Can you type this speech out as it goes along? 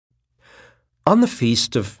On the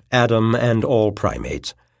feast of Adam and all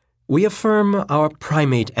primates, we affirm our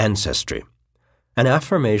primate ancestry, an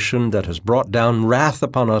affirmation that has brought down wrath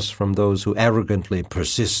upon us from those who arrogantly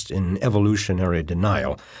persist in evolutionary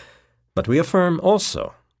denial. But we affirm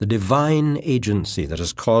also the divine agency that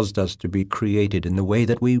has caused us to be created in the way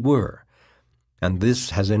that we were. And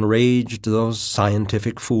this has enraged those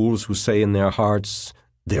scientific fools who say in their hearts,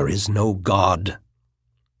 "There is no God."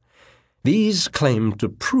 These claim to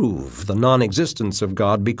prove the non-existence of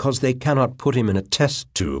God because they cannot put him in a test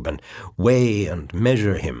tube and weigh and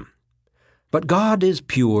measure him. But God is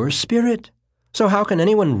pure spirit, so how can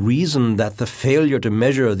anyone reason that the failure to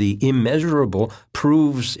measure the immeasurable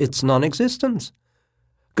proves its non-existence?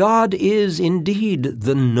 God is indeed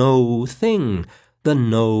the no thing, the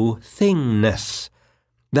no thingness,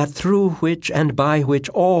 that through which and by which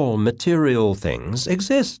all material things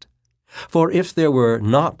exist. For if there were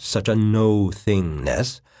not such a no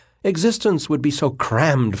thingness, existence would be so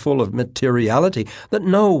crammed full of materiality that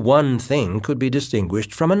no one thing could be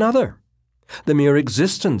distinguished from another. The mere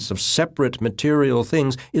existence of separate material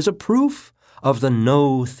things is a proof of the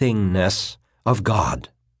no thingness of God.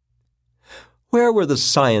 Where were the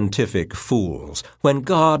scientific fools when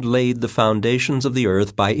God laid the foundations of the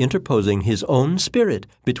earth by interposing his own spirit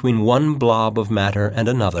between one blob of matter and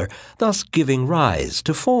another, thus giving rise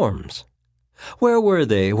to forms? Where were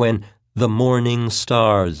they when the morning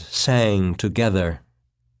stars sang together?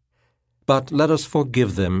 But let us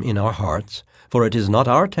forgive them in our hearts, for it is not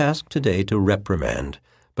our task today to reprimand,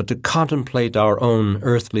 but to contemplate our own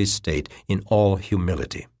earthly state in all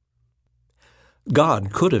humility.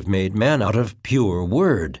 God could have made man out of pure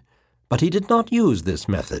word, but he did not use this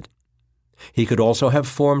method. He could also have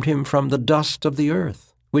formed him from the dust of the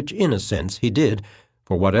earth, which in a sense he did,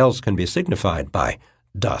 for what else can be signified by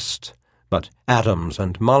dust but atoms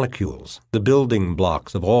and molecules, the building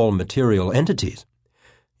blocks of all material entities?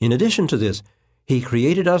 In addition to this, he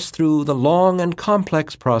created us through the long and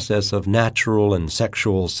complex process of natural and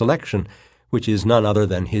sexual selection, which is none other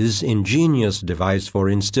than his ingenious device for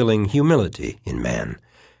instilling humility in man.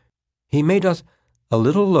 He made us a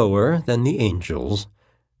little lower than the angels,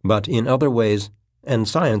 but in other ways, and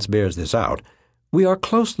science bears this out, we are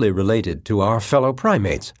closely related to our fellow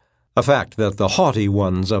primates, a fact that the haughty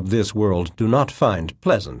ones of this world do not find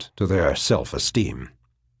pleasant to their self-esteem.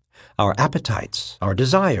 Our appetites, our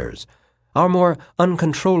desires, our more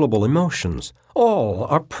uncontrollable emotions, all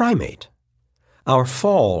are primate. Our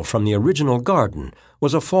fall from the original garden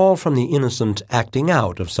was a fall from the innocent acting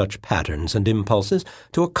out of such patterns and impulses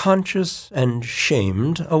to a conscious and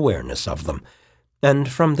shamed awareness of them, and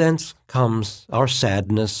from thence comes our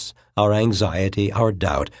sadness, our anxiety, our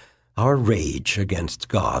doubt, our rage against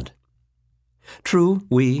God. True,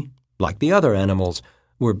 we, like the other animals,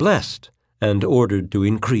 were blessed and ordered to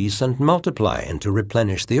increase and multiply and to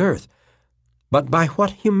replenish the earth. But by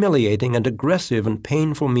what humiliating and aggressive and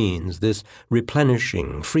painful means this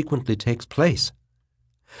replenishing frequently takes place.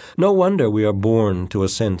 No wonder we are born to a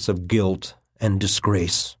sense of guilt and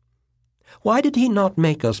disgrace. Why did he not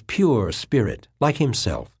make us pure spirit, like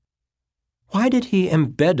himself? Why did he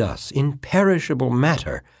embed us in perishable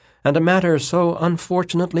matter, and a matter so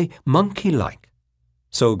unfortunately monkey-like?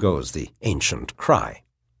 So goes the ancient cry.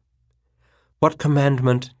 What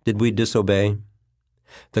commandment did we disobey?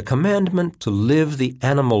 The commandment to live the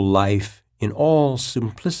animal life in all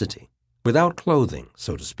simplicity, without clothing,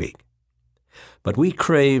 so to speak. But we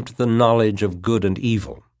craved the knowledge of good and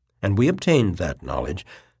evil, and we obtained that knowledge,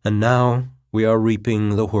 and now we are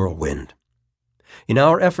reaping the whirlwind. In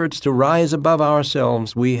our efforts to rise above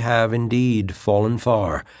ourselves, we have indeed fallen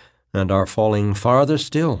far, and are falling farther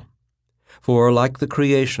still. For like the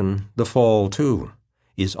creation, the fall, too,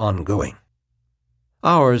 is ongoing.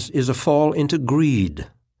 Ours is a fall into greed.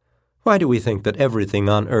 Why do we think that everything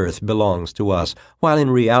on earth belongs to us, while in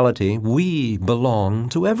reality we belong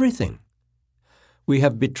to everything? We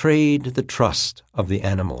have betrayed the trust of the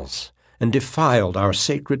animals and defiled our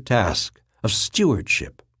sacred task of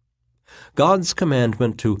stewardship. God's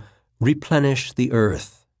commandment to replenish the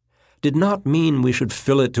earth did not mean we should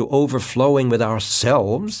fill it to overflowing with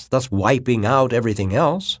ourselves, thus wiping out everything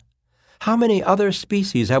else. How many other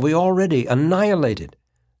species have we already annihilated?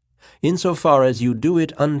 Insofar as you do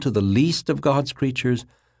it unto the least of God's creatures,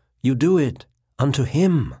 you do it unto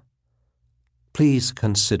him. Please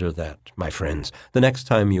consider that, my friends, the next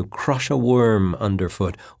time you crush a worm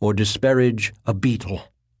underfoot or disparage a beetle.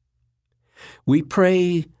 We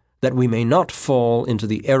pray that we may not fall into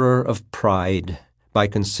the error of pride by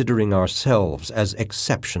considering ourselves as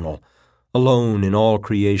exceptional, alone in all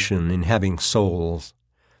creation in having souls,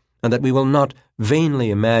 and that we will not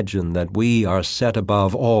vainly imagine that we are set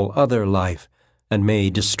above all other life and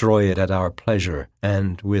may destroy it at our pleasure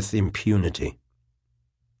and with impunity.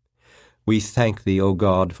 We thank Thee, O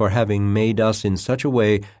God, for having made us in such a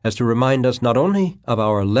way as to remind us not only of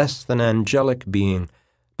our less than angelic being,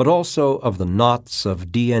 but also of the knots of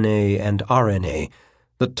DNA and RNA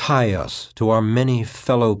that tie us to our many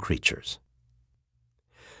fellow creatures.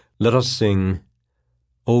 Let us sing,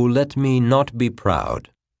 O let me not be proud.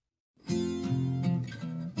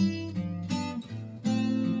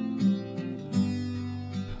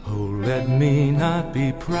 Oh, let me not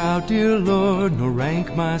be proud, dear Lord, nor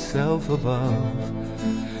rank myself above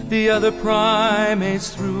the other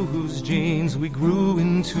primates through whose genes we grew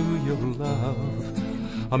into your love.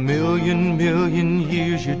 A million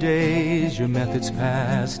years your days, your methods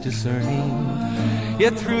past discerning.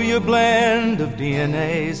 Yet through your blend of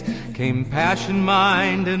DNAs came passion,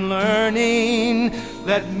 mind, and learning.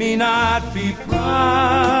 Let me not be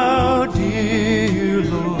proud, dear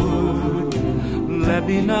Lord. Let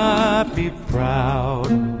me not be proud.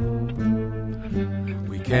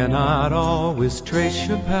 We cannot always trace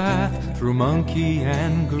your path through monkey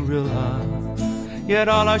and gorilla, yet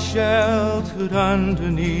all are sheltered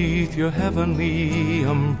underneath your heavenly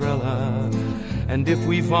umbrella. And if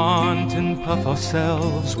we vaunt and puff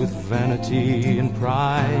ourselves with vanity and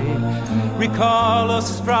pride, recall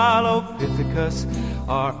Australopithecus,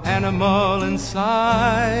 our animal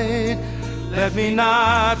inside. Let me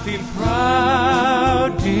not be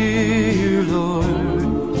proud, dear Lord.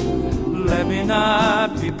 Let me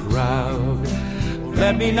not be proud.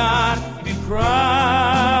 Let me not be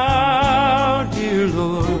proud, dear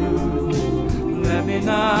Lord. Let me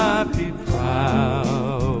not be proud.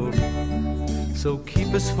 So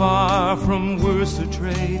keep us far from worser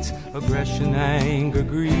traits, aggression, anger,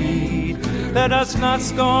 greed. Let us not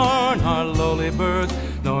scorn our lowly birth,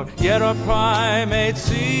 nor yet our primate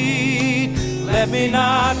seed. Let me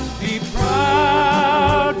not be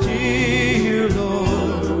proud, dear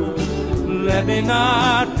Lord. Let me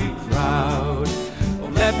not be proud. Oh,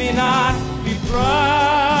 let me not be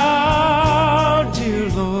proud.